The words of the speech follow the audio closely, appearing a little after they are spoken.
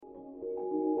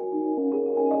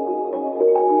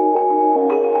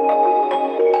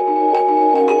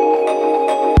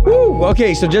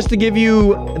Okay, so just to give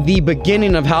you the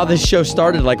beginning of how this show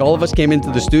started, like all of us came into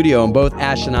the studio and both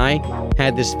Ash and I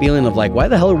had this feeling of like, why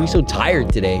the hell are we so tired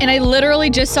today? And I literally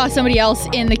just saw somebody else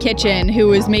in the kitchen who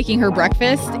was making her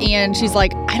breakfast, and she's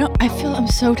like, I'm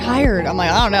so tired. I'm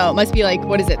like, I don't know. It must be like,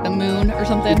 what is it, the moon or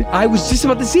something? I was just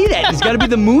about to say that. It's got to be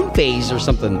the moon phase or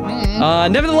something.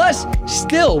 Nevertheless,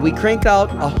 still, we cranked out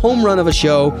a home run of a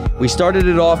show. We started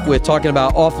it off with talking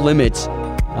about Off Limits.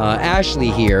 Ashley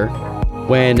here,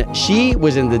 when she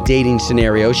was in the dating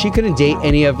scenario, she couldn't date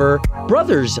any of her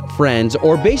brother's friends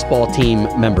or baseball team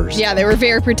members. Yeah, they were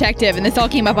very protective, and this all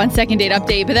came up on Second Date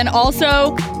Update, but then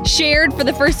also shared for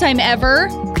the first time ever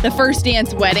the First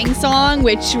Dance wedding song,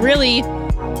 which really,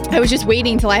 I was just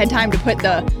waiting till I had time to put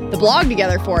the blog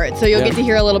together for it, so you'll get to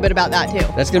hear a little bit about that too.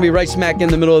 That's going to be right smack in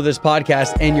the middle of this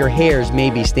podcast, and your hairs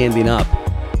may be standing up.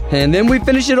 And then we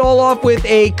finish it all off with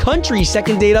a country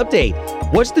Second Date Update.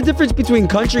 What's the difference between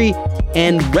country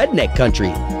and redneck country?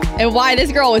 And why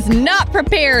this girl was not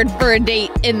prepared for a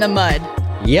date in the mud.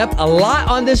 Yep, a lot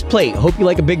on this plate. Hope you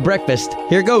like a big breakfast.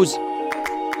 Here it goes.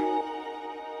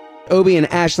 Obie and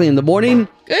Ashley in the morning.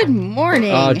 Good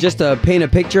morning. Just to paint a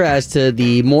picture as to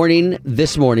the morning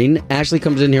this morning, Ashley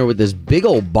comes in here with this big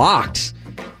old box.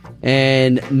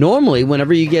 And normally,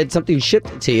 whenever you get something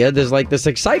shipped to you, there's like this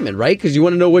excitement, right? Because you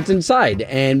want to know what's inside.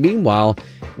 And meanwhile,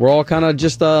 we're all kind of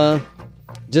just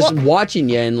watching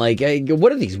you and like, hey,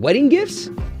 what are these, wedding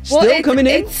gifts? Still coming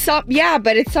in?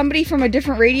 But it's somebody from a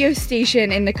different radio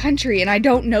station in the country, and I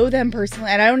don't know them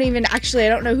personally, and I don't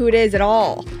know who it is at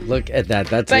all. Look at that.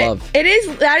 That's love. That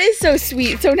is so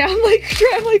sweet. So now I'm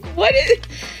like, what is,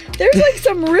 there's like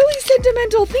some really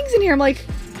sentimental things in here. I'm like,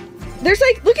 there's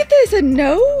like, look at this, and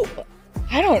no,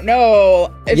 I don't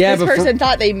know if this person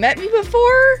thought they met me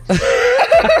before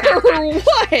or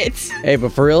what. Hey,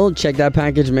 but for real, check that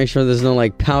package. Make sure there's no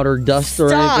like powder dust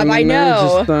or anything. I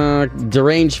know. Just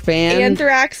deranged fan.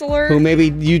 Anthrax alert. Who maybe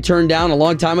you turned down a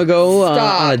long time ago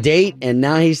on a date, and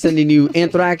now he's sending you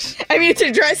anthrax. I mean, it's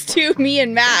addressed to me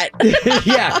and Matt.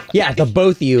 yeah, the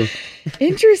both of you.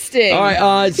 Interesting. All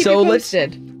right, so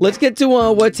let's get to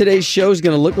what today's show is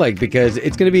going to look like, because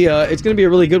it's going to be a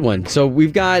really good one. So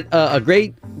we've got a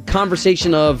great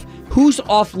conversation of who's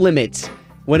off limits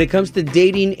when it comes to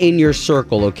dating in your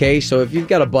circle. Okay, so if you've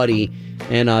got a buddy,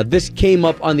 and this came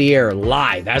up on the air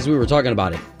live as we were talking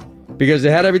about it, because it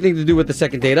had everything to do with the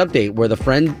Second Date Update, where the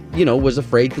friend, was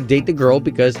afraid to date the girl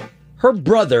because her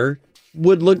brother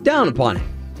would look down upon it.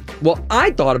 Well, I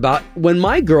thought about when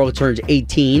my girl turns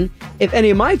 18, if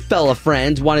any of my fella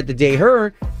friends wanted to date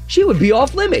her, she would be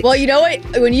off limits. Well, you know what?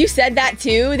 When you said that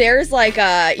too, there's like,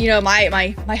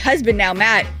 my husband now,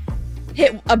 Matt,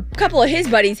 a couple of his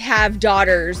buddies have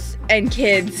daughters and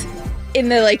kids in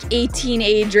the like 18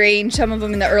 age range, some of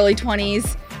them in the early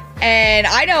 20s. And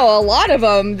I know a lot of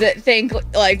them that think,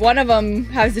 like, one of them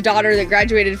has a daughter that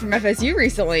graduated from FSU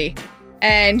recently,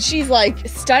 and she's like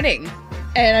stunning.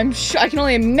 And I'm sure, I can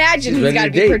only imagine he's got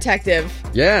to be protective.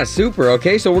 Yeah, super.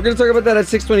 Okay, so we're going to talk about that at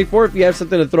 6:24 if you have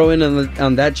something to throw in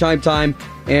on that chime time.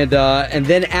 And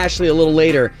then Ashley, a little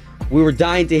later, we were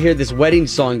dying to hear this wedding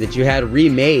song that you had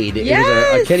remade. Yes!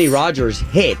 It was a Kenny Rogers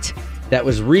hit that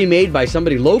was remade by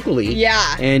somebody locally.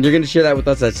 Yeah. And you're going to share that with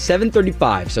us at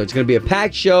 7:35. So it's going to be a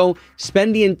packed show.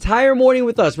 Spend the entire morning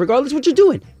with us, regardless of what you're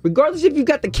doing. Regardless if you've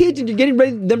got the kids and you're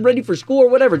getting them ready for school or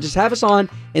whatever. Just have us on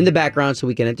in the background so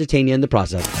we can entertain you in the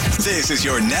process. This is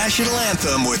your national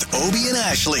anthem with Obie and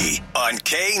Ashley on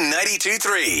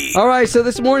K92.3. All right, so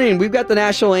this morning we've got the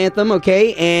national anthem,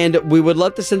 okay? And we would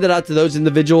love to send it out to those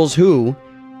individuals who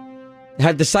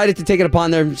have decided to take it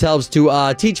upon themselves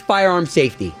to teach firearm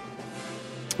safety.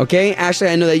 Okay, Ashley,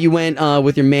 I know that you went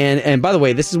with your man. And by the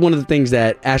way, this is one of the things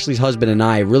that Ashley's husband and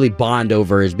I really bond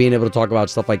over, is being able to talk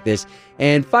about stuff like this.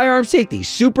 And firearm safety,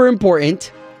 super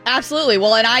important. Absolutely.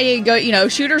 Well, and I go,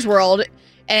 Shooter's World,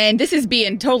 and this is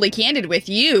being totally candid with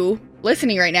you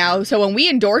listening right now. So when we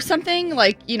endorse something,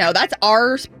 like, that's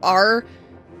our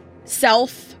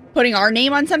self putting our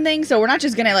name on something. So we're not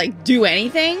just going to like do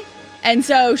anything. And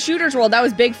so Shooter's World, that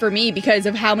was big for me because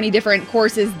of how many different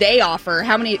courses they offer,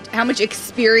 how much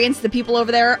experience the people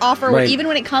over there offer. Right. Even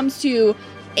when it comes to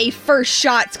a first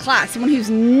shots class, someone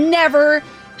who's never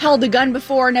held a gun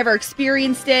before, never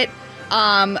experienced it,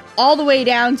 all the way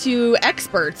down to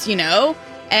experts,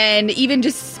 and even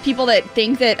just people that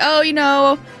think that,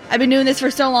 I've been doing this for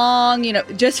so long,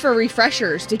 just for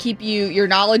refreshers to keep your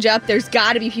knowledge up. There's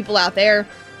got to be people out there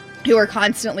who are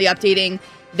constantly updating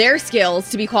their skills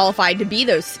to be qualified to be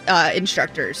those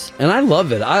instructors. And I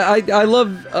love it. I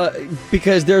love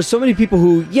because there are so many people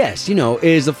who, yes,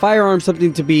 is a firearm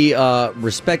something to be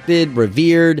respected,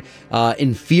 revered,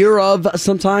 in fear of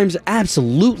sometimes?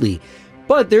 Absolutely.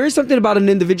 But there is something about an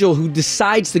individual who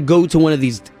decides to go to one of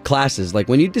these classes. Like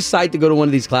when you decide to go to one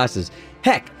of these classes,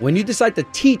 heck, when you decide to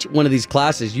teach one of these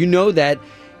classes, you know that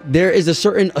there is a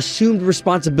certain assumed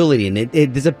responsibility, and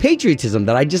there's a patriotism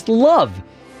that I just love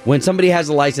when somebody has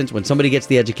a license, when somebody gets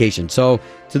the education. So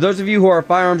to those of you who are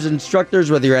firearms instructors,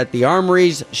 whether you're at the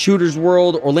Armories, Shooters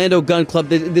World, Orlando Gun Club,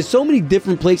 there's so many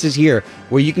different places here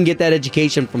where you can get that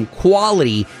education from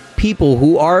quality people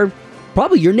who are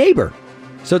probably your neighbor.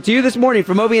 So to you this morning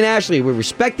from Obie and Ashley, we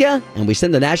respect you, and we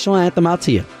send the national anthem out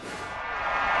to you.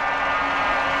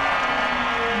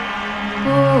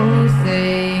 Oh,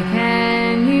 say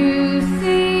can you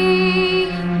see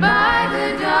by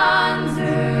the dawn's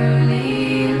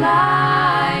early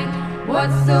light what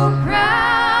so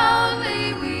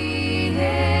proudly we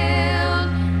hailed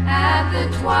at the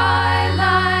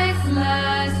twilight's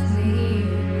last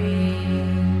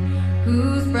gleaming,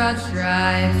 whose broad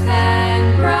stripes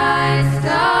and bright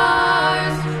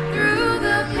stars through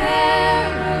the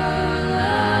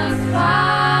perilous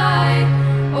fight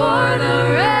o'er the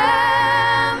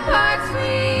ramparts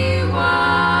we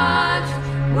watched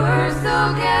were so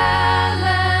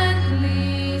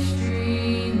gallantly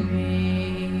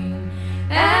streaming,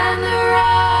 and the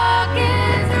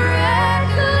rocket's red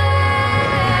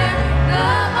glare, the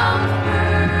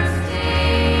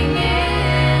bursting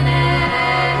in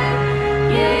air,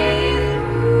 gave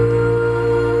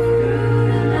proof through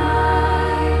the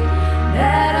night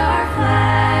that our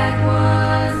flag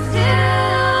was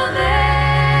still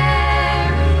there.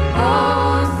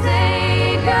 Oh,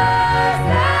 say does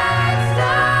that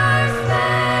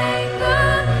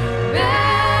star-spangled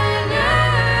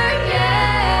banner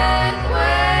yet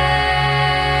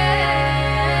wave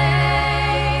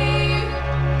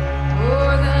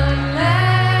o'er the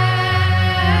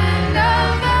land of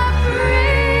the free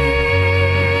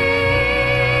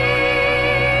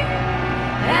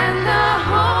and the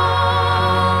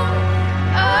home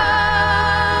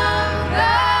of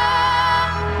the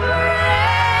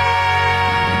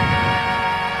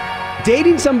brave?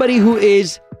 Dating somebody who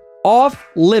is off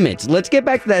limits. Let's get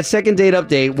back to that second date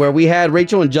update where we had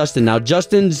Rachel and Justin. Now,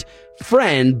 Justin's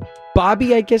friend,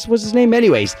 Bobby, I guess was his name.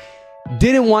 Anyways,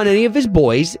 didn't want any of his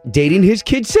boys dating his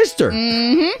kid sister.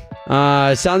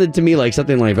 Sounded to me like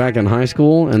something like back in high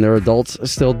school, and there are adults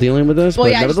still dealing with this. Well,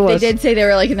 but yeah, they nevertheless, did say they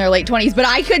were like in their late 20s, but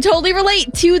I could totally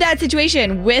relate to that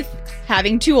situation with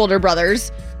having two older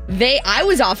brothers. I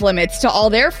was off limits to all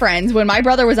their friends when my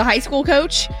brother was a high school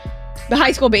coach, the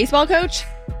high school baseball coach.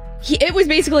 It was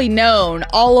basically known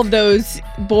all of those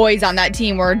boys on that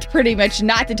team were pretty much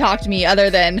not to talk to me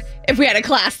other than if we had a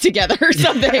class together or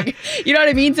something. You know what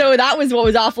I mean? So that was what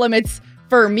was off limits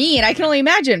for me. And I can only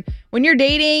imagine when you're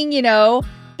dating, you know,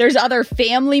 there's other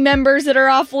family members that are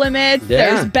off limits.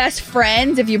 Yeah. There's best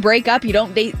friends. If you break up, you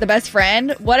don't date the best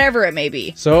friend, whatever it may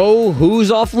be. So who's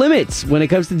off limits when it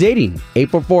comes to dating?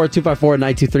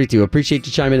 844-254-9232. Appreciate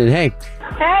you chiming in. Hey.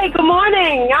 Hey, good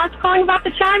morning. I was calling about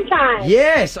the chime time.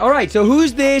 Yes. All right. So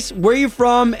who's this? Where are you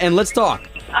from? And let's talk.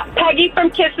 Peggy from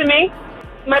Kissimmee.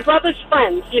 My brother's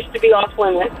friends used to be off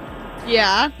limits.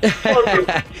 Yeah.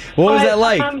 What was that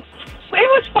like? It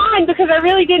was fine because I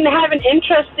really didn't have an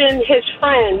interest in his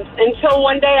friends until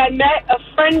one day I met a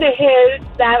friend of his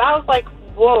that I was like,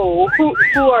 whoa, who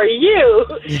are you?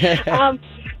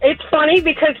 It's funny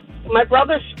because my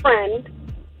brother's friend,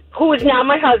 who is now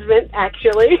my husband,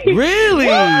 actually. Really?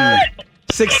 What?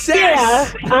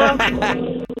 Success. Yeah.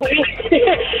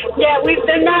 Yeah, we've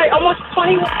been married almost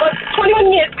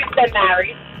 21 years we've been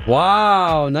married.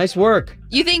 Wow. Nice work.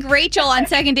 You think Rachel on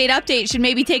Second Date Update should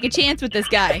maybe take a chance with this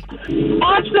guy?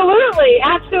 Absolutely.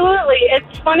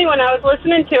 It's funny when I was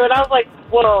listening to it, I was like,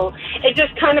 whoa. It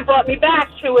just kind of brought me back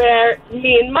to where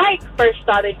me and Mike first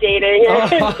started dating.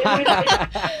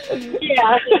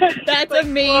 Yeah. That's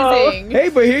amazing. Hey,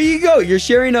 but here you go. You're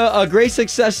sharing a great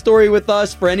success story with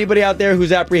us for anybody out there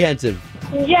who's apprehensive.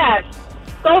 Yes.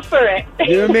 Go for it.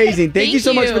 You're amazing. Thank you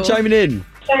so much for chiming in.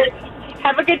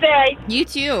 Have a good day. You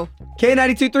too.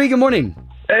 K92.3, good morning.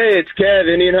 Hey, it's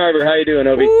Kev, Indian Harbor. How you doing,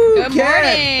 Obi? Ooh, Good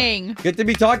Kev. morning. Good to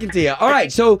be talking to you. All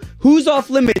right, so who's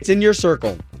off limits in your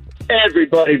circle?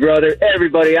 Everybody, brother.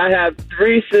 Everybody. I have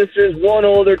 3 sisters, 1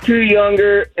 older, 2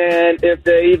 younger, and if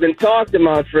they even talk to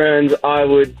my friends, I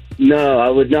would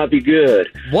not be good.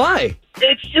 Why?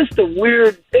 It's just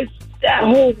it's that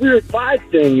whole weird vibe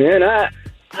thing, man.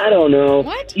 I don't know.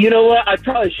 What? You know what? I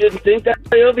probably shouldn't think that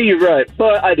way, Obi. You're right,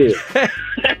 but I do.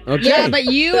 Okay. Yeah, but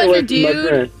you Stay as away a from my dude,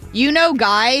 friend. you know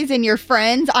guys and your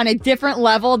friends on a different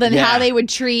level than Yeah. how they would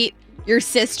treat your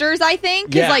sisters, I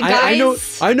think. 'Cause, Yeah, like, I guys... know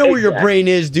where your Exactly. brain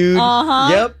is, dude.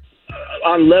 Uh-huh. Yep.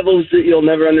 On levels that you'll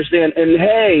never understand. And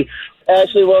hey,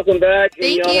 Ashley, welcome back. And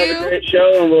Thank y'all you. have a great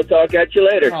show, and we'll talk at you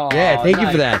later. Yeah, thank you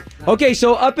for that. Okay,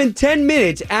 so up in 10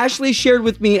 minutes, Ashley shared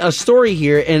with me a story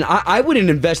here, and I wouldn't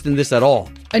invest in this at all.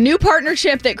 A new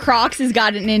partnership that Crocs has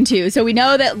gotten into. So we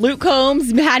know that Luke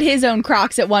Combs had his own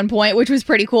Crocs at one point, which was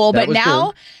pretty cool. That But was now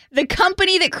cool. the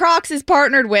company that Crocs is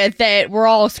partnered with that we're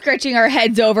all scratching our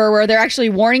heads over, where they're actually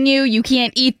warning you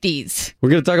can't eat these. We're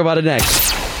going to talk about it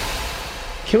next.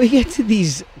 Can we get to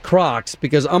these Crocs?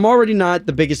 Because I'm already not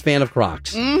the biggest fan of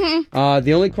Crocs. Mm-hmm.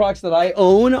 The only Crocs that I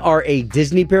own are a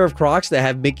Disney pair of Crocs that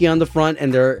have Mickey on the front,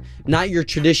 and they're not your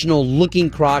traditional looking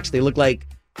Crocs. They look like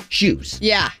shoes.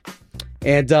 Yeah.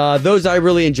 And those I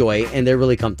really enjoy, and they're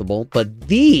really comfortable. But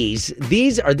these going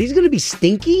to be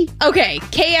stinky? Okay,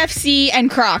 KFC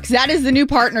and Crocs. That is the new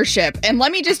partnership. And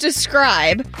let me just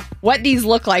describe what these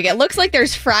look like. It looks like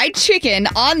there's fried chicken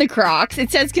on the Crocs.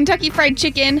 It says Kentucky Fried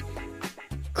Chicken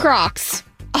Crocs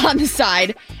on the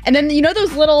side. And then you know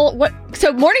those little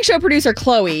so morning show producer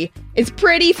Chloe is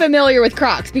pretty familiar with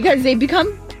Crocs because they become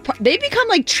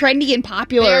like trendy and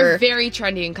popular. They're very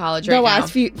trendy in college right the now.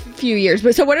 last few years.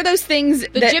 But so what are those things?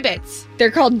 The gibbets.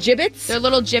 They're called gibbets? They're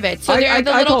little gibbets. So they're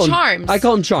the I little call 'em- charms. I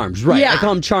call them charms, right. Yeah. I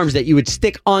call them charms that you would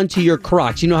stick onto your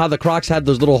Crocs. You know how the Crocs have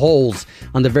those little holes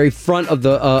on the very front of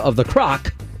the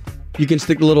Croc? You can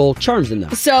stick little charms in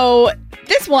them. So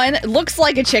this one looks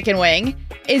like a chicken wing,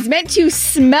 is meant to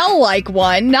smell like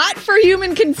one, not for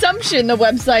human consumption, the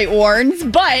website warns,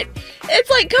 but it's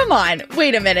like, come on,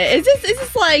 wait a minute. Is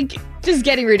this like just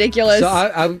getting ridiculous?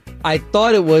 So I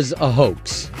thought it was a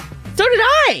hoax. So did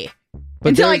I. But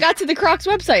Until I there's- got to the Crocs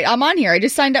website. I'm on here. I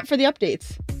just signed up for the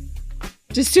updates.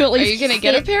 Just to at least you gonna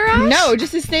get a pair, Ash? No,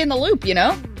 just to stay in the loop, you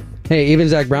know? Hey, even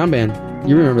Zach Brown Band.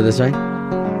 You remember this, right?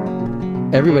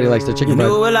 Everybody likes their chicken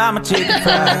fried. I'm a chicken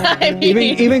fried. I mean,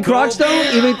 Even Crocs though?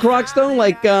 Even Crocs though?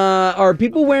 Like, are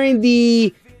people wearing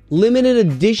the limited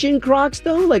edition Crocs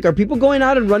though? Like, are people going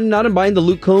out and running out and buying the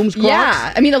Luke Combs Crocs?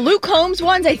 yeah. I mean, the Luke Combs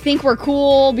ones I think were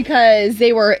cool because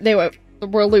they were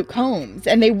Luke Combs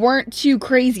and they weren't too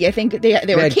crazy. I think they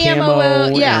were had camo.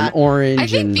 Yeah. and orange. I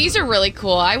think and- these are really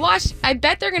cool. I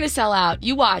bet they're going to sell out.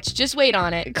 You watch. Just wait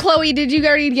on it. Chloe, did you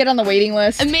already get on the waiting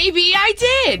list? And maybe I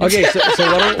did. Okay, so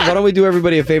why don't we do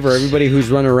everybody a favor? Everybody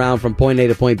who's running around from point A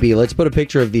to point B, let's put a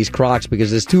picture of these Crocs because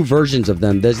there's two versions of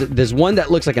them. There's one that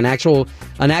looks like an actual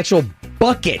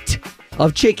bucket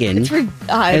of chicken,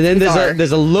 and then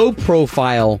there's a low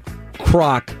profile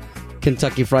Croc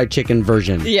Kentucky Fried Chicken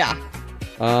version. yeah.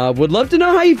 Would love to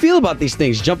know how you feel about these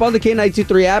things. Jump on the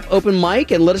K92.3 app, open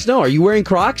mic, and let us know. Are you wearing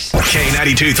Crocs?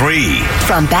 K92.3.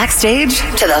 From backstage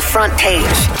to the front page,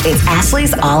 it's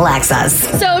Ashley's All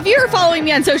Access. So if you're following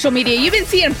me on social media, you've been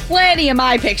seeing plenty of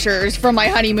my pictures from my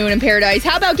honeymoon in paradise.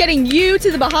 How about getting you to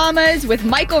the Bahamas with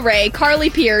Michael Ray, Carly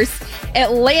Pierce,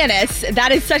 Atlantis?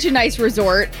 That is such a nice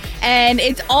resort. And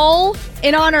it's all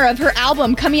in honor of her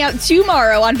album coming out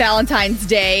tomorrow on Valentine's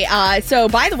Day. So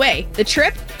by the way, the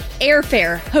trip,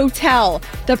 airfare, hotel,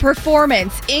 the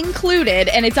performance included,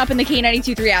 and it's up in the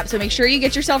K92.3 app, so make sure you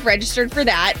get yourself registered for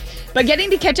that. But getting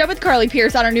to catch up with Carly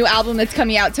Pierce on her new album that's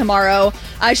coming out tomorrow.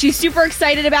 She's super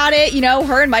excited about it. You know,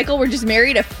 her and Michael were just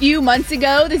married a few months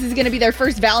ago. This is going to be their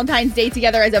first Valentine's Day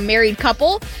together as a married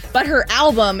couple, but her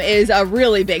album is a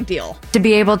really big deal. To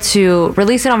be able to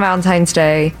release it on Valentine's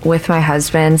Day with my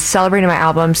husband, celebrating my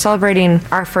album, celebrating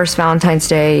our first Valentine's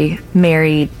Day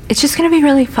married, it's just going to be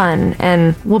really fun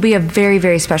and will be a very,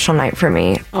 very special night for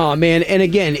me. Oh, man. And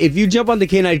again, if you jump on the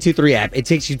K92.3 app, it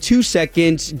takes you 2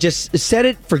 seconds. Just set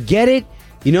it, forget it.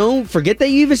 You know, forget that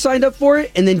you even signed up for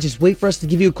it, and then just wait for us to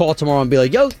give you a call tomorrow and be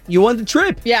like, yo, you won the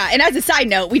trip. Yeah, and as a side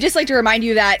note, we just like to remind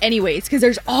you that anyways, because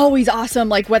there's always awesome,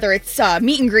 like whether it's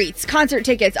meet and greets, concert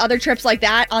tickets, other trips like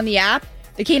that on the app.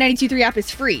 The K92.3 app is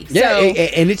free. Yeah, so,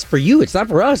 and it's for you. It's not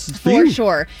for us. It's for for you.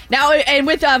 sure. Now, and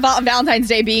with Valentine's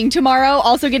Day being tomorrow,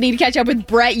 also getting to catch up with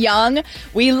Brett Young.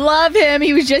 We love him.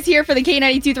 He was just here for the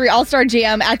K92.3 All-Star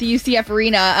Jam at the UCF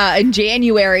Arena in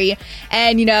January.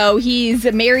 And, you know, he's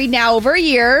married now over a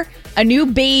year, a new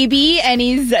baby, and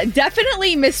he's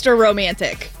definitely Mr.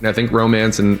 Romantic. I think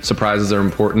romance and surprises are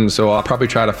important, so I'll probably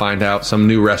try to find out some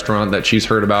new restaurant that she's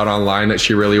heard about online that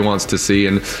she really wants to see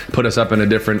and put us up in a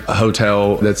different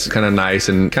hotel that's kind of nice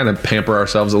and kind of pamper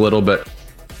ourselves a little bit.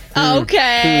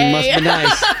 Okay. Must be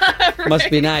nice. Must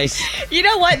be nice. You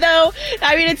know what, though?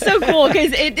 I mean, it's so cool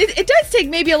because it does take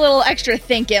maybe a little extra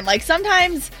thinking. Like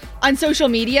sometimes on social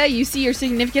media, you see your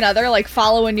significant other like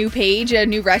follow a new page, a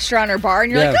new restaurant or bar,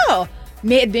 and you're like, oh,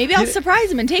 maybe I'll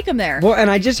surprise him and take him there. Well, and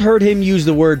I just heard him use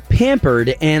the word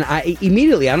pampered, and I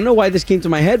don't know why this came to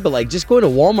my head, but like just going to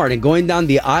Walmart and going down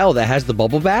the aisle that has the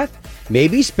bubble bath,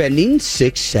 maybe spending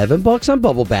 $6-7 on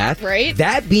bubble bath. Right.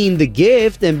 That being the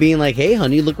gift and being like, hey,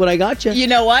 honey, look what I got you. You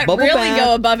know what? Bubble really bath.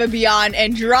 go above and beyond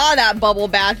and draw that bubble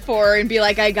bath for her and be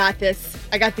like, I got this.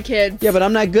 I got the kids. Yeah, but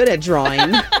I'm not good at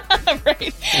drawing.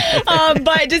 Right.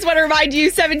 But just want to remind you,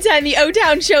 7:10, the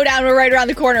O-Town Showdown. We're right around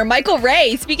the corner. Michael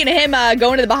Ray, speaking of him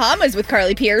going to the Bahamas with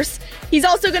Carly Pierce, he's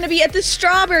also going to be at the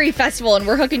Strawberry Festival, and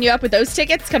we're hooking you up with those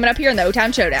tickets coming up here in the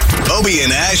O-Town Showdown. Obie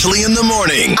and Ashley in the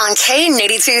morning. On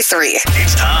K82-3.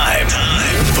 It's time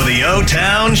for the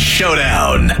O-Town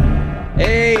Showdown.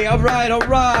 Hey, all right.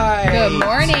 Good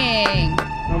morning.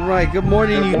 All right, good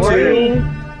morning, you two.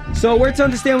 So we're to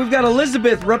understand we've got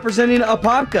Elizabeth representing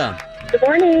Apopka. Good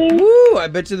morning. Woo, I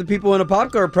bet you the people in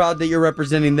Apopka are proud that you're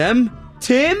representing them.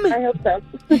 Tim? I hope so.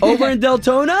 Over in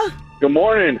Deltona? Good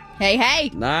morning. Hey, hey.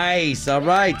 Nice. All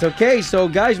right. Okay, so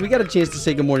guys, we got a chance to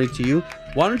say good morning to you.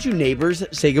 Why don't you neighbors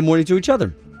say good morning to each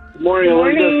other? Good morning,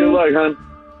 Elizabeth. Good luck, hon.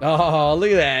 Oh,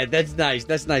 look at that. That's nice.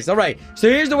 That's nice. All right. So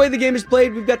here's the way the game is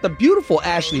played. We've got the beautiful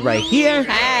Ashley right here.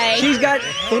 Hey. She's got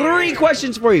 3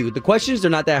 questions for you. The questions,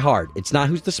 they're not that hard. It's not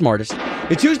who's the smartest.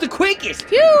 It's who's the quickest.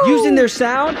 Phew. Using their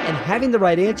sound and having the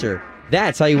right answer.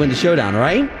 That's how you win the showdown, all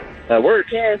right? That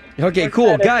works. Yes. Okay, Works cool.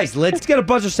 better. Guys, let's get a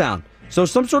buzzer sound. So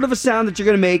some sort of a sound that you're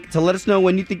going to make to let us know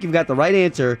when you think you've got the right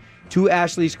answer to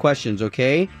Ashley's questions,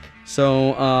 okay?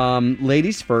 So,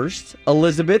 ladies first.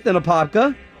 Elizabeth and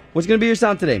Apopka. What's going to be your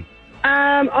sound today?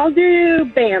 I'll do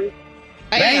BAM.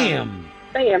 Bam!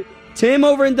 BAM. Tim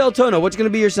over in Deltona, what's going to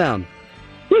be your sound?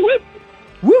 Whoop, whoop.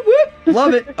 Whoop, whoop.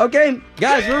 Love it. Okay,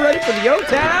 guys, we're ready for the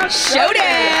O-Town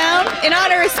Showdown! In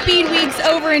honor of Speed Weeks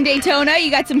over in Daytona,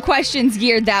 you got some questions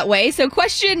geared that way. So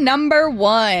question number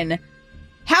 1.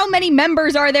 How many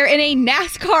members are there in a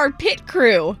NASCAR pit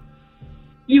crew?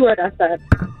 You would have said.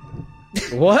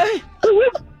 What?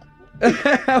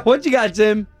 What you got,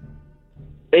 Tim?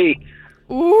 8.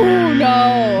 Ooh,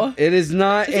 no. It is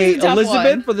not This a is a tough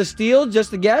Elizabeth one. for the steal,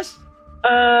 just a guess?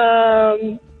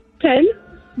 10.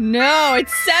 No,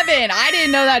 it's 7. I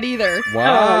didn't know that either.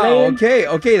 Wow. Oh, man.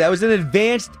 Okay, that was an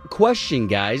advanced question,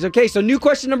 guys. Okay, so new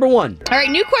question number 1. All right,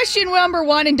 new question number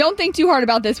 1, and don't think too hard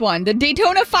about this one. The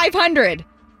Daytona 500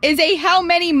 is a how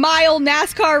many mile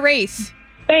NASCAR race?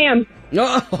 BAM.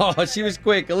 Oh, she was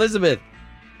quick. Elizabeth.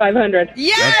 500.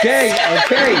 Yes!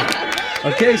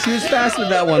 Okay, she was fast with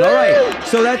that one. All right,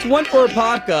 so that's 1 for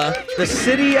Apopka. The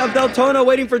city of Deltona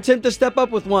waiting for Tim to step up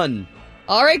with 1.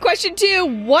 All right, question 2.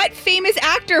 What famous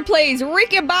actor plays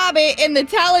Ricky Bobby in the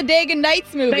Talladega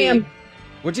Nights movie? BAM.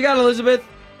 What you got, Elizabeth?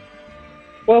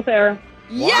 Will Ferrell.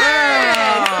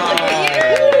 Yes!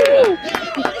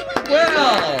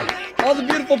 Well, all the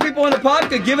beautiful people in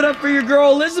Apopka, give it up for your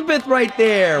girl Elizabeth right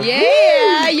there.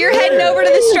 Yeah, you're heading over to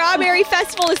the Strawberry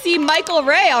Festival to see Michael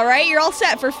Ray, all right? You're all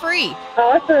set for free.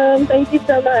 Awesome. Thank you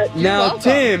so much. Now, welcome.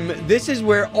 Tim, this is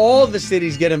where all the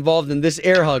cities get involved in this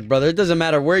air hug, brother. It doesn't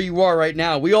matter where you are right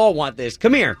now. We all want this.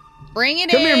 Come here. Bring it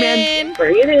Come in. here, man.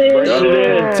 Bring it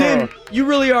in. Tim, you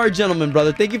really are a gentleman,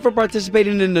 brother. Thank you for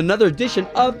participating in another edition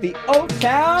of the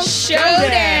O-Town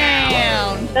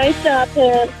Showdown. Nice job,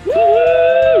 Tim.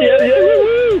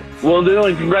 Will do,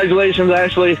 and congratulations,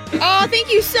 Ashley. Oh, thank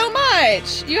you so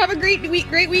much. You have a great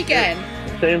weekend.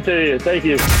 Same to you. Thank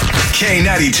you.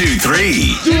 K92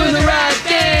 3. Doing the right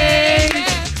thing.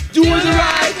 Doing the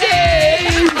right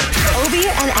thing. Obie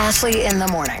and Ashley in the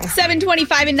morning.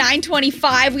 7:25 and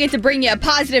 9:25. We get to bring you a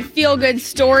positive, feel-good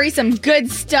story, some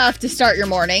good stuff to start your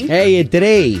morning. Hey, and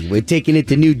today we're taking it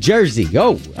to New Jersey.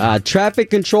 Traffic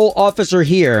control officer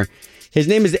here. His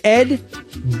name is Ed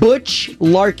Butch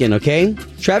Larkin, okay?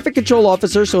 Traffic control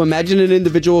officer, so imagine an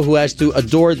individual who has to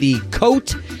adore the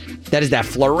coat that is that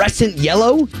fluorescent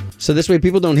yellow. So this way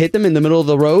people don't hit them in the middle of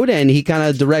the road, and he kind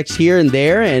of directs here and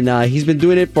there, and he's been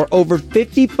doing it for over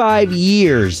 55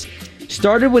 years.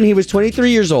 Started when he was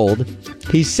 23 years old.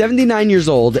 He's 79 years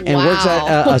old and works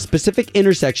at a specific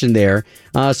intersection there.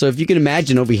 So if you can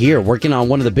imagine over here working on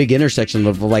one of the big intersections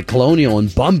of like Colonial and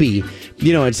Bumby,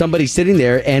 and somebody's sitting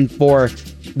there, and for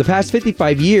the past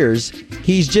 55 years,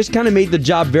 he's just kind of made the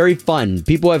job very fun.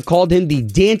 People have called him the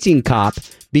dancing cop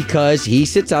because he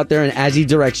sits out there and as he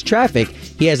directs traffic,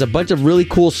 he has a bunch of really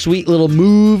cool, sweet little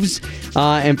moves.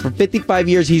 And for 55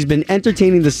 years, he's been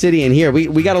entertaining the city. And here,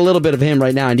 we got a little bit of him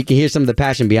right now, and you can hear some of the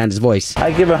passion behind his voice.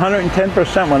 I give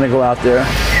 110% when I go out there.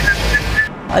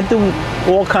 I do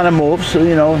all kind of moves,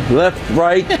 left,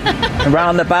 right,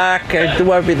 around the back. I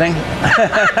do everything.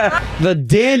 The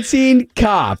dancing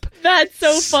cop. That's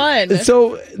so fun.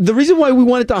 So the reason why we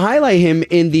wanted to highlight him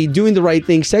in the Doing the Right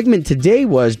Thing segment today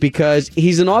was because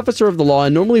he's an officer of the law,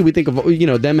 and normally we think of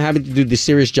them having to do the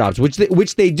serious jobs,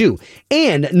 which they do.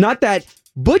 And not that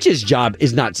Butch's job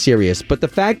is not serious, but the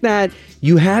fact that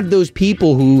you have those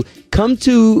people who come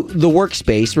to the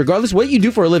workspace, regardless of what you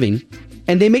do for a living,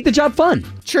 and they make the job fun.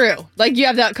 True. Like you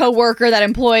have that coworker, that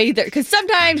employee, because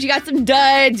sometimes you got some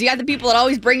duds, you got the people that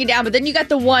always bring you down, but then you got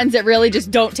the ones that really just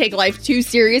don't take life too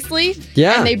seriously.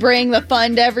 Yeah. And they bring the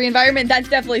fun to every environment. That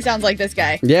definitely sounds like this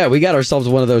guy. Yeah, we got ourselves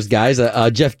one of those guys,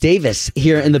 Jeff Davis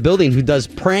here in the building, who does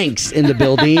pranks in the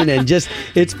building and just,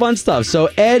 it's fun stuff. So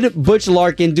Ed Butch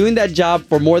Larkin doing that job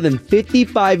for more than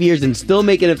 55 years and still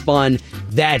making it fun.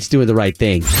 That's doing the right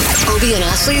thing. Obie and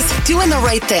Ashley's Doing the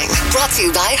Right Thing. Brought to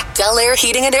you by Bel Air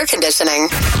Heating and Air Conditioning.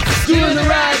 Doing the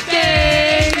right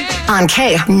thing. On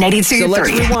K92.3. So let's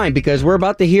rewind because we're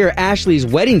about to hear Ashley's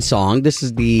wedding song. This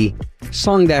is the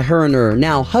song that her and her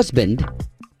now husband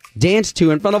danced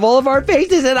to in front of all of our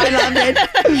faces, and I love it.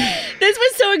 This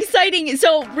was so exciting.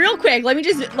 So real quick, let me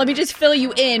just fill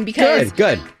you in because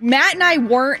Good. Matt and I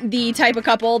weren't the type of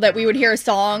couple that we would hear a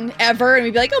song ever and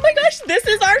we'd be like, oh my gosh, this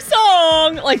is our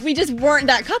song. Like we just weren't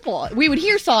that couple. We would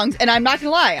hear songs, and I'm not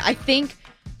gonna lie, I think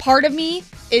part of me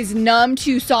is numb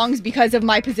to songs because of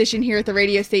my position here at the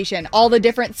radio station. All the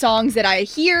different songs that I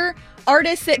hear,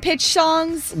 artists that pitch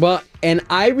songs. Well, and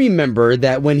I remember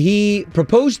that when he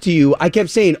proposed to you, I kept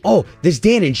saying, oh, this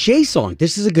Dan and Shay song,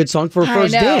 this is a good song for a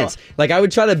first dance. Like I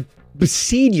would try to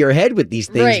seed your head with these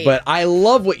things, Right. but I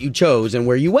love what you chose and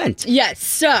where you went. Yes,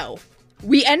 so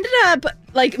we ended up,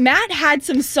 like, Matt had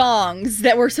some songs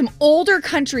that were some older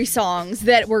country songs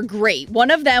that were great. One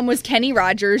of them was Kenny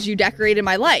Rogers, You Decorated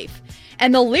My Life.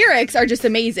 And the lyrics are just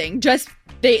amazing. Just,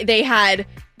 they had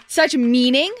such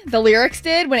meaning, the lyrics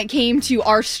did, when it came to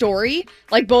our story.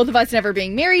 Like, both of us never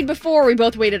being married before. We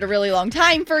both waited a really long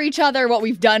time for each other, what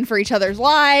we've done for each other's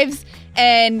lives,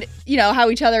 and, you know,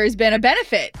 how each other has been a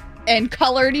benefit and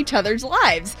colored each other's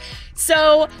lives.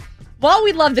 So while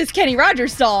we love this Kenny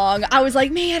Rogers song, I was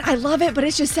like, man, I love it, but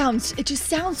it just sounds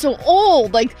so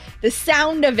old. Like the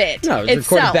sound of it. No, it was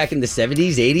recorded back in the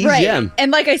 70s, 80s. Right. Yeah.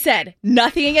 And like I said,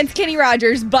 nothing against Kenny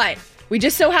Rogers, but we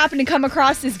just so happened to come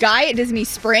across this guy at Disney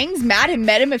Springs. Matt had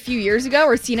met him a few years ago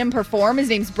or seen him perform. His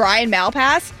name's Brian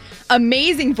Malpass.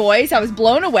 Amazing voice. I was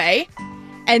blown away.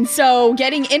 And so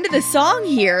getting into the song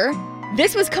here,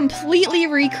 this was completely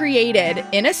recreated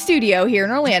in a studio here in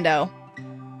Orlando.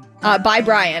 By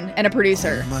Brian and a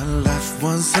producer. My life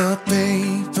was a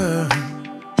paper,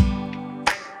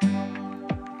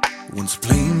 once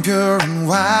plain, pure, and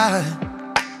white.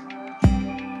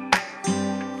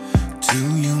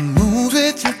 Till you moved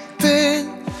with your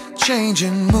pen,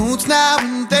 changing moods now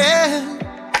and then,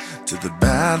 till the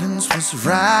balance was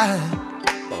right.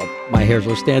 My hairs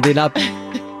were standing up.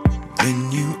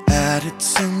 Then you added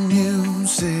some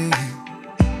music.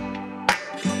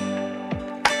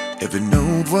 Every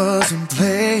note was in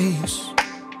place,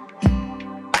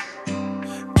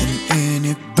 and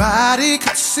anybody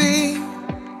could see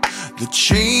the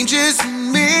changes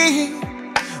in me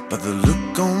by the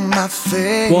look on my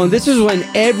face. Well, and this is when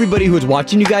everybody who was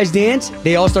watching you guys dance,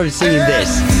 they all started singing this.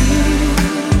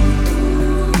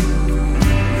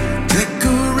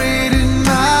 Decorated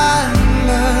my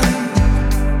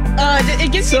life.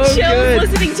 It gives you So chills good.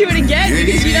 listening to it again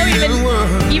because, you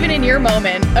know, even in your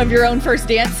moment of your own first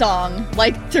dance song,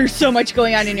 like there's so much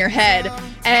going on in your head.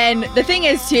 And the thing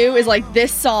is too, is like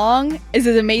this song is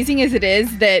as amazing as it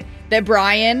is that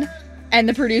Brian and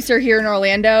the producer here in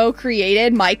Orlando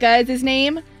created. Micah is his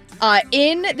name.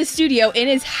 In the studio, in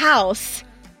his house,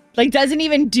 like doesn't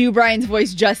even do Brian's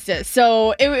voice justice.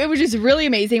 So it was just really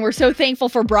amazing. We're so thankful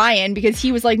for Brian because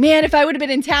he was like, man, if I would have been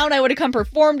in town, I would have come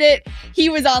performed it. He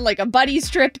was on like a buddy's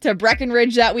trip to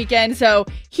Breckenridge that weekend. So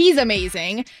he's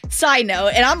amazing. Side note,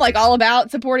 and I'm like all about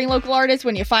supporting local artists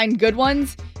when you find good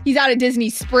ones. He's out at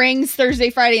Disney Springs Thursday,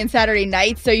 Friday, and Saturday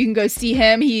nights, so you can go see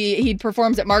him. He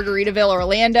performs at Margaritaville,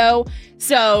 Orlando.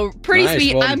 So pretty Nice.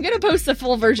 sweet. Well, I'm going to post the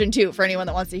full version too for anyone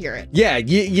that wants to hear it. Yeah,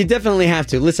 you definitely have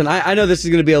to. Listen, I know this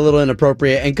is going to be a little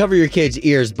inappropriate and cover your kids'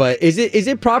 ears, but is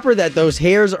it proper that those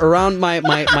hairs around my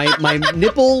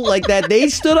nipple like that, they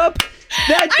stood up?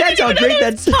 That's how great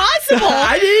that's possible.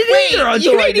 I didn't either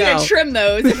until you right need now. to trim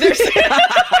those. If there's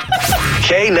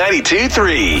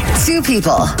K92.3. 2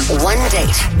 people, 1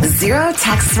 date, 0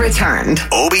 texts returned.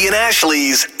 Obie and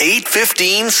Ashley's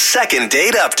 8:15 second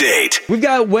date update. We've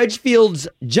got Wedgefield's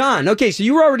John. Okay, so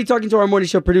you were already talking to our morning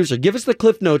show producer. Give us the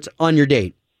cliff notes on your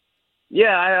date.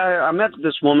 Yeah, I met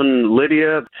this woman,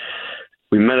 Lydia.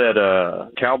 We met at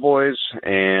Cowboys,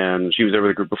 and she was there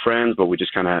with a group of friends, but we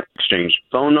just kind of exchanged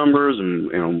phone numbers,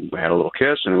 and we had a little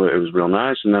kiss, and it was real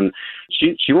nice. And then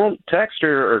she won't text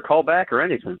or call back or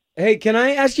anything. Hey, can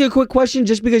I ask you a quick question?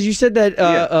 Just because you said that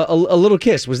a little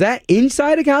kiss, was that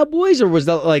inside of Cowboys, or was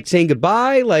that like saying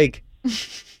goodbye? Like,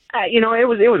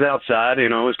 It was outside. It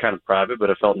was kind of private, but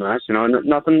it felt nice.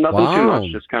 Nothing too Wow.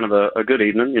 much. Just kind of a good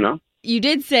evening. You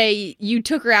did say you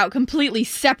took her out completely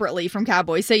separately from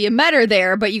Cowboys. So you met her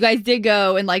there, but you guys did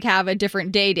go and have a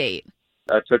different date.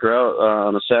 I took her out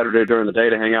on a Saturday during the day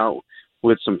to hang out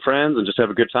with some friends and just have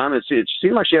a good time. It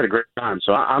seemed like she had a great time.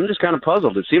 So I'm just kind of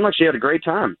puzzled. It seemed like she had a great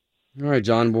time. All right,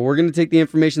 John. Well, we're going to take the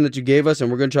information that you gave us,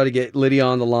 and we're going to try to get Lydia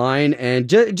on the line. And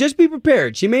just be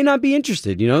prepared. She may not be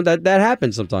interested. That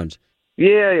happens sometimes.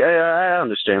 Yeah, I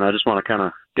understand. I just want to kind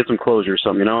of get some closure or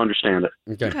something. Understand it.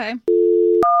 Okay.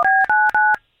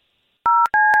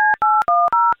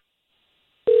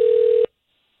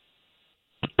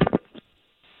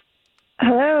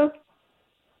 Hello.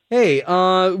 Hey,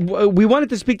 we wanted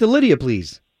to speak to Lydia,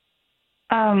 please.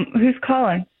 Who's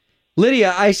calling?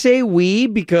 Lydia, I say we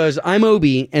because I'm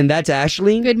Obi and that's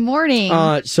Ashley. Good morning.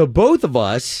 So both of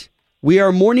us, we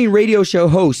are morning radio show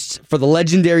hosts for the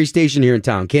legendary station here in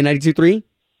town, K92.3.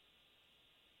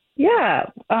 Yeah.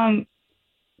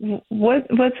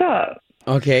 What's up?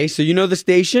 Okay, so you know the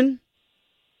station?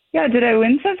 Yeah. Did I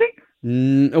win something?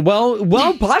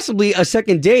 Well, possibly a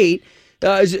second date.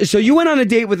 So you went on a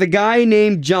date with a guy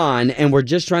named John, and we're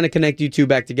just trying to connect you two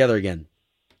back together again.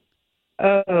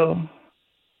 Oh.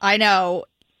 I know.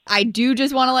 I do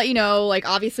just want to let you know,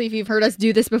 obviously, if you've heard us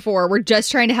do this before, we're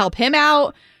just trying to help him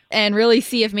out and really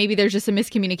see if maybe there's just some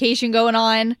miscommunication going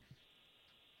on.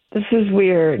 This is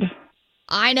weird.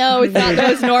 I know. It's not the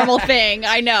most normal thing.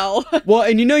 I know. Well,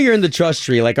 and you're in the trust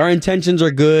tree. Our intentions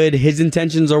are good. His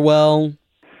intentions are well.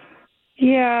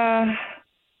 Yeah.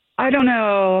 I don't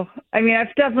know. I mean,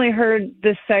 I've definitely heard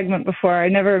this segment before. I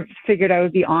never figured I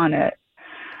would be on it.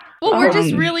 Well, we're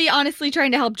just really honestly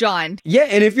trying to help John. Yeah,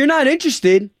 and if you're not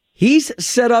interested, he's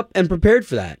set up and prepared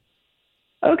for that.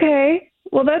 Okay.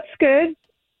 Well, that's good.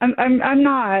 I'm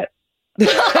not.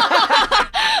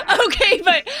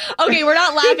 Okay, we're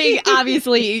not laughing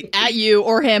obviously at you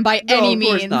or him by any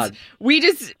means. Not. We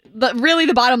just really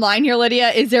the bottom line here,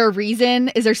 Lydia, is there a reason?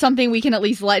 Is there something we can at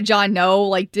least let John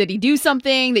know? Did he do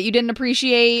something that you didn't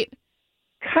appreciate?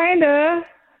 Kinda.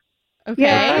 Okay.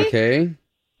 Yeah. Okay.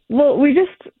 Well,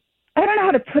 I don't know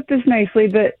how to put this nicely,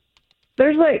 but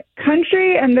there's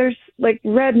country and there's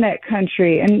redneck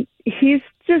country, and he's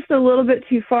just a little bit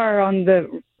too far on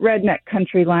the redneck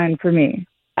country line for me.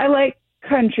 I like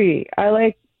country. I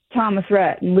like Thomas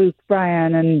Rhett and Luke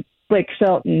Bryan and Blake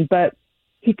Shelton, but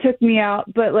he took me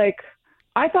out. But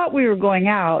I thought we were going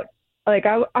out.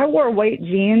 I wore white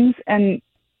jeans, and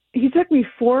he took me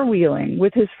four-wheeling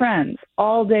with his friends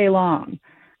all day long.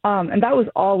 And that was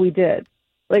all we did.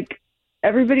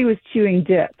 Everybody was chewing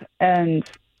dip. And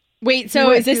wait,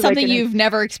 so is this something you've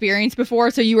never experienced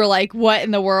before? So you were like, what in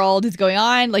the world is going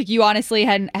on? You honestly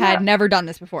had never done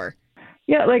this before.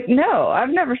 Yeah, no,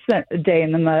 I've never spent a day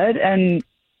in the mud, and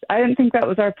I didn't think that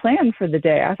was our plan for the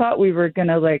day. I thought we were going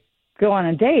to, go on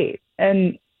a date.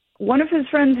 And one of his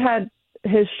friends had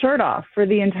his shirt off for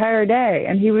the entire day,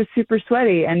 and he was super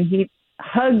sweaty, and he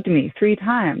hugged me 3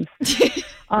 times.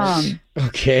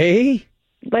 Okay.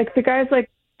 The guy's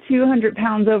 200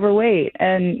 pounds overweight,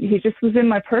 and he just was in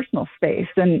my personal space.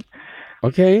 And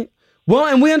okay. Well,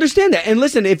 and we understand that. And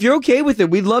listen, if you're okay with it,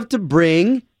 we'd love to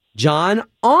bring John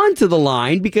onto the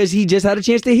line because he just had a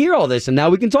chance to hear all this, and now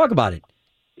we can talk about it.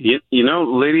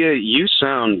 Lydia, you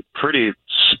sound pretty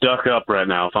stuck up right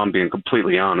now, if I'm being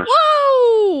completely honest.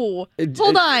 Whoa!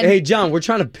 Hold on. Hey, John, we're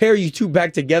trying to pair you two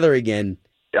back together again.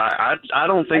 I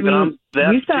don't think that I'm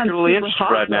that particularly interested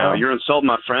right now. You're insulting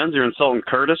my friends. You're insulting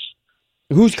Curtis.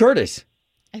 Who's Curtis?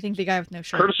 I think the guy with no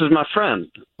shirt. Curtis is my friend.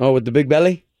 Oh, with the big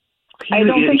belly? I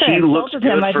don't think I he looks insulted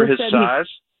good him. I for just his said size.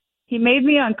 He made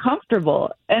me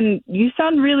uncomfortable, and you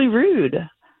sound really rude.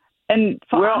 And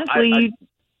honestly, you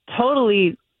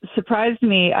totally surprised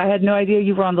me. I had no idea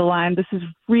you were on the line. This is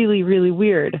really, really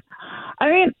weird. I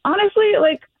mean, honestly,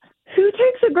 who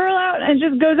takes a girl out and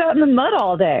just goes out in the mud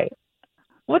all day?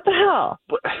 What the hell?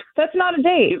 That's not a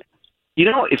date.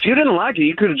 If you didn't like it,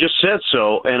 you could have just said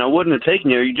so, and I wouldn't have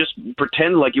taken you. You just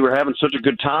pretended like you were having such a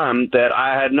good time that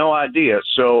I had no idea.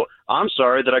 So I'm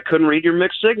sorry that I couldn't read your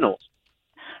mixed signals.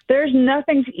 There's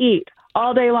nothing to eat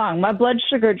all day long. My blood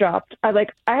sugar dropped. I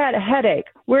had a headache.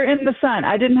 We're in the sun.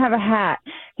 I didn't have a hat.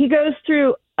 He goes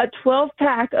through a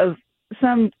 12-pack of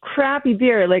some crappy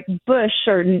beer, Busch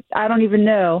or I don't even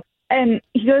know. And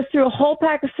he goes through a whole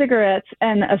pack of cigarettes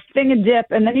and a thing of dip,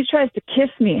 and then he tries to kiss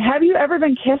me. Have you ever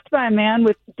been kissed by a man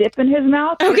with dip in his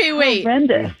mouth? Okay, wait.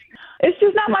 Horrendous. It's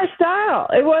just not my style.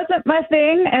 It wasn't my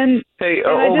thing. And hey,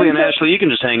 Obi and Ashley, you can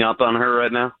just hang up on her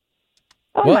right now.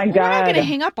 Oh my God! We're not going to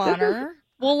hang up on her.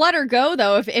 We'll let her go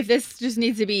though if this just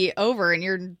needs to be over and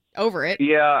you're over it.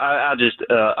 Yeah, I just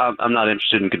I'm not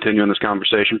interested in continuing this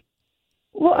conversation.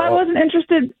 Well, I wasn't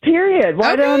interested, period.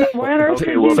 Why on earth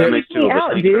Okay, would well, you that leave makes two me of us.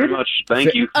 out, Thank you very dude? much.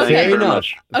 Thank you. Thank Fair you very enough.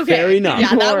 much. Okay. Fair enough.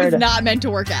 Yeah, that was Lord. not meant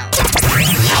to work out.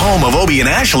 Home of Obie and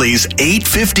Ashley's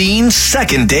 8:15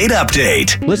 second date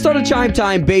update. Let's start a chime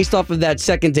time based off of that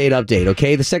second date update,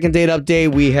 okay? The second date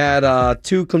update, we had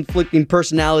two conflicting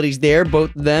personalities there.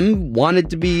 Both of them wanted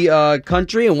to be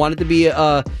country and wanted to be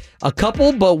a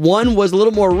couple, but one was a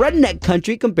little more redneck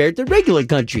country compared to regular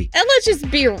country. And let's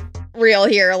just be real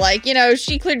here. Like, you know,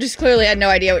 she clearly had no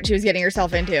idea what she was getting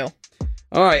herself into.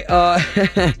 All right.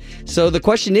 So the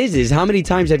question is how many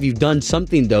times have you done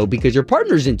something though because your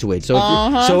partner's into it? So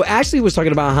so Ashley was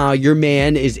talking about how your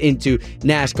man is into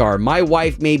NASCAR. My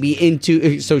wife may be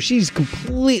into, so she's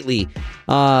completely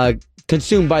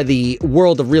consumed by the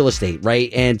world of real estate,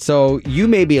 right? And so you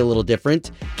may be a little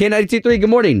different. K92.3, good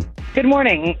morning. Good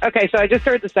morning. Okay, so I just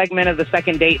heard the segment of the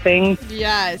second date thing.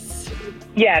 Yes.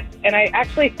 Yes, and I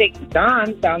actually think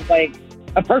Don sounds like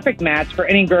a perfect match for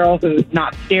any girl who's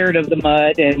not scared of the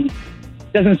mud and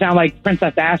doesn't sound like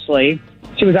Princess Ashley.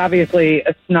 She was obviously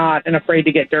a snot and afraid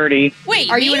to get dirty. Wait,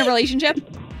 are you in a relationship?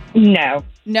 No.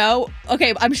 No?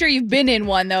 Okay, I'm sure you've been in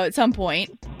one, though, at some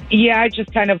point. Yeah, I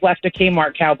just kind of left a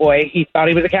Kmart cowboy. He thought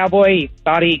he was a cowboy. He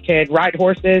thought he could ride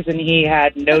horses, and he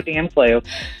had no damn clue.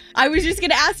 I was just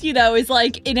going to ask you, though, is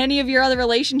like, in any of your other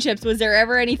relationships, was there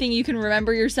ever anything you can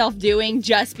remember yourself doing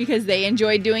just because they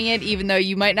enjoyed doing it, even though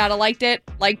you might not have liked it?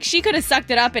 Like, she could have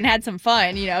sucked it up and had some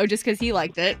fun, you know, just because he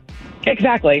liked it.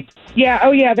 Exactly. Yeah,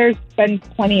 oh yeah, there's been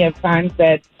plenty of times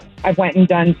that I've went and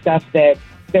done stuff that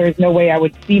there's no way I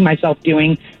would see myself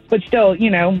doing, but still, you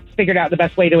know, figured out the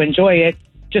best way to enjoy it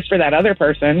just for that other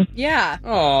person. Yeah.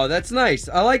 Oh, that's nice.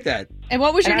 I like that. And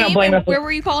what was your And I don't name blame and us. where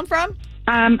were you calling from?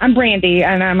 I'm Brandy,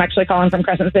 and I'm actually calling from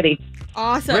Crescent City.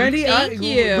 Awesome. Brandy, Thank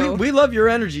you. we love your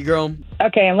energy, girl.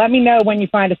 Okay, and let me know when you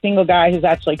find a single guy who's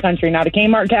actually country, not a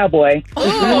Kmart cowboy. Ooh,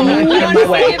 you want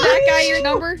to give that guy your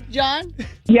number, John?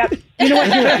 Yep. You know what?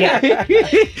 Yeah.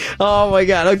 Oh my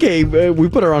God. Okay, we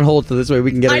put her on hold so this way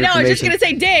we can get her I know, I was just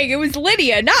information. going to say, dang, it was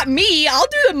Lydia, not me. I'll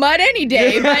do the mud any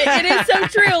day. But it is so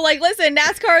true. Like, listen,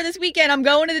 NASCAR this weekend, I'm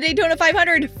going to the Daytona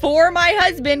 500 for my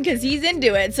husband because he's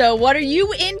into it. So what are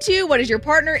you into? What is your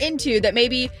partner into that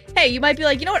maybe, hey, you might be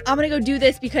like, you know what, I'm going to go do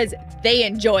this because they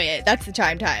enjoy it. That's the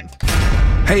chime time.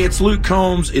 Hey, it's Luke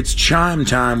Combs. It's Chime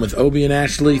Time with Obie and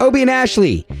Ashley. Obie and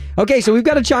Ashley. Okay, so we've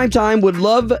got a chime time. Would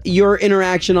love your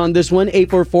interaction on this one.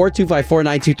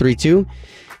 844-254-9232.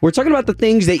 We're talking about the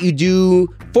things that you do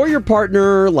for your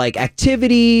partner, like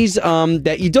activities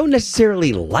that you don't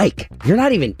necessarily like. You're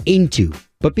not even into.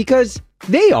 But because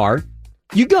they are,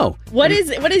 you go. What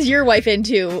is your wife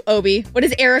into, Obi? What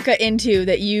is Erica into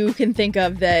that you can think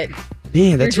of that...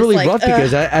 Man, that's You're just really like, rough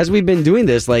because as we've been doing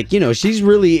this, like, you know, she's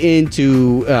really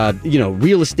into,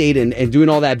 real estate and doing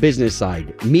all that business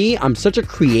side. Me, I'm such a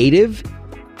creative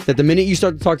that the minute you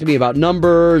start to talk to me about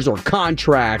numbers or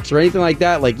contracts or anything like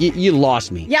that, like, you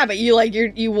lost me. Yeah, but you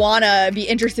want to be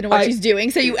interested in what she's doing,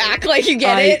 so you act like you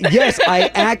get it. Yes, I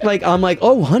act like I'm like,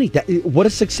 oh, honey, what a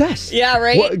success. Yeah,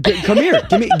 right? Come here.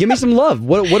 Give me some love.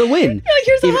 What a win. You're like,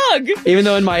 here's a hug. Even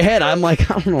though in my head, I'm like,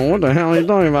 I don't know what the hell are you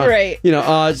talking about. Right. You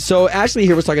know, so Ashley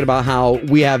here was talking about how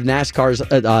we have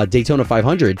NASCAR's Daytona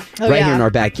 500 here in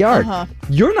our backyard. Uh-huh.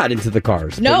 You're not into the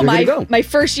cars. but No, you're gonna go. my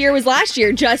first year was last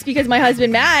year, just because my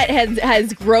husband Matt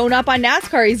has grown up on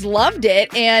NASCAR. He's loved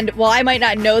it, and while I might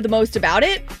not know the most about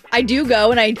it, I do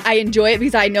go and I enjoy it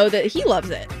because I know that he loves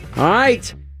it. All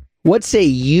right. What say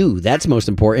you? That's most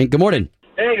important. Good morning.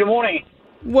 Hey, good morning.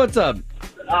 What's up?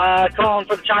 Calling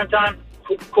for the chime time.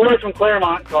 Corey from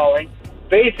Claremont calling.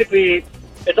 Basically,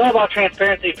 it's all about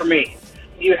transparency for me.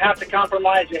 You have to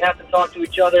compromise. You have to talk to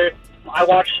each other. I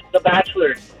watch The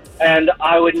Bachelor, and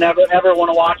I would never, ever want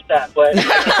to watch that. But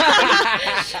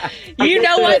You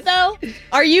know what, though?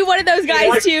 Are you one of those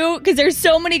guys, too? Because there's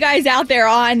so many guys out there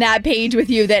on that page with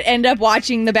you that end up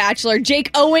watching The Bachelor.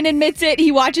 Jake Owen admits it.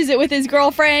 He watches it with his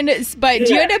girlfriend. But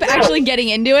do you end up actually getting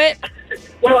into it?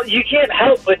 Well, you can't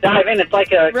help but dive in. It's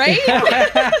like a right.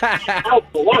 Help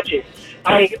but watch it.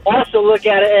 I also look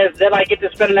at it as that I get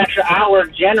to spend an extra hour,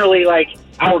 generally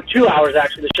 2 hours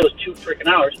actually. The show's 2 freaking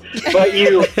hours. But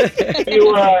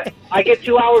I get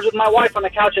 2 hours with my wife on the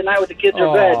couch at night with the kids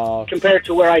in bed, compared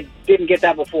to where I didn't get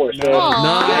that before. So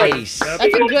Nice. That's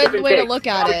a good way to look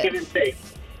at it.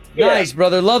 Nice,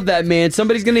 brother. Love that, man.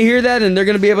 Somebody's going to hear that, and they're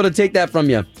going to be able to take that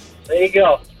from you. There you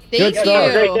go. Thank Good you.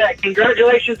 stuff. Great day.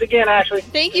 Congratulations again, Ashley.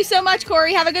 Thank you so much,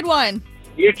 Corey. Have a good one.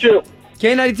 You too.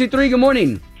 K92.3, good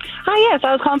morning. Hi, yes,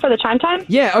 I was calling for the chime time.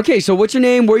 Yeah, okay, so what's your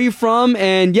name? Where are you from?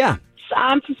 And yeah.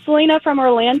 I'm Selena from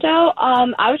Orlando.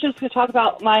 I was just going to talk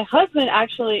about my husband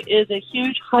actually is a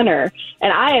huge hunter,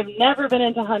 and I have never been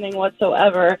into hunting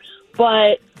whatsoever,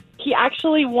 but he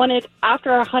actually wanted,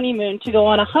 after our honeymoon, to go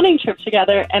on a hunting trip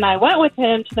together, and I went with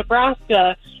him to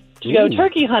Nebraska to go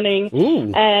turkey hunting,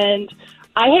 and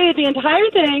I hated the entire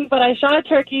thing, but I shot a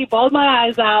turkey, bawled my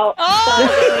eyes out.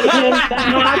 Oh! Made him the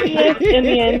happiest in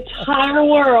the entire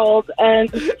world, and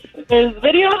there's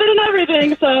video of it and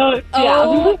everything, so, yeah.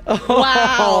 Oh,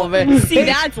 wow. Oh, man. See,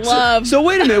 that's love. So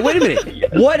wait a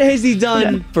minute. What has he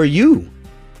done for you?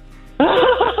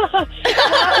 Well,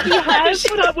 he has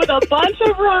put up with a bunch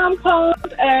of rom-coms,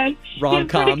 and he's pretty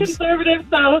Rom-coms. conservative,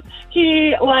 so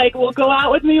he, will go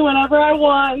out with me whenever I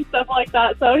want and stuff like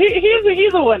that, so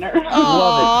he's a winner.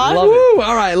 Love it. Woo.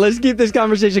 All right, let's keep this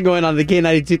conversation going on the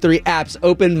K92.3 app's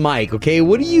open mic, okay?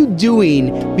 What are you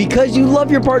doing because you love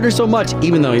your partner so much,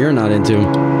 even though you're not into?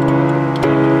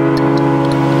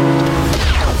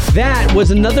 That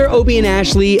was another Obie and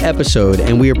Ashley episode,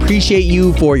 and we appreciate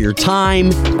you for your time,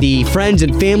 the friends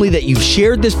and family that you've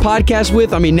shared this podcast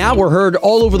with. I mean, now we're heard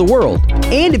all over the world.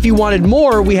 And if you wanted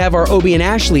more, we have our Obie and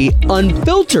Ashley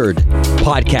Unfiltered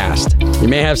podcast. You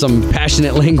may have some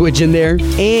passionate language in there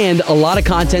and a lot of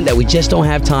content that we just don't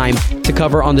have time to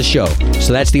cover on the show.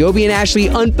 So that's the Obie and Ashley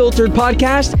Unfiltered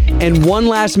podcast, and one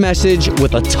last message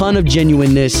with a ton of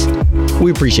genuineness. We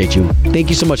appreciate you. Thank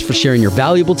you so much for sharing your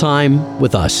valuable time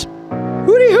with us.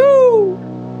 Hooty hoo!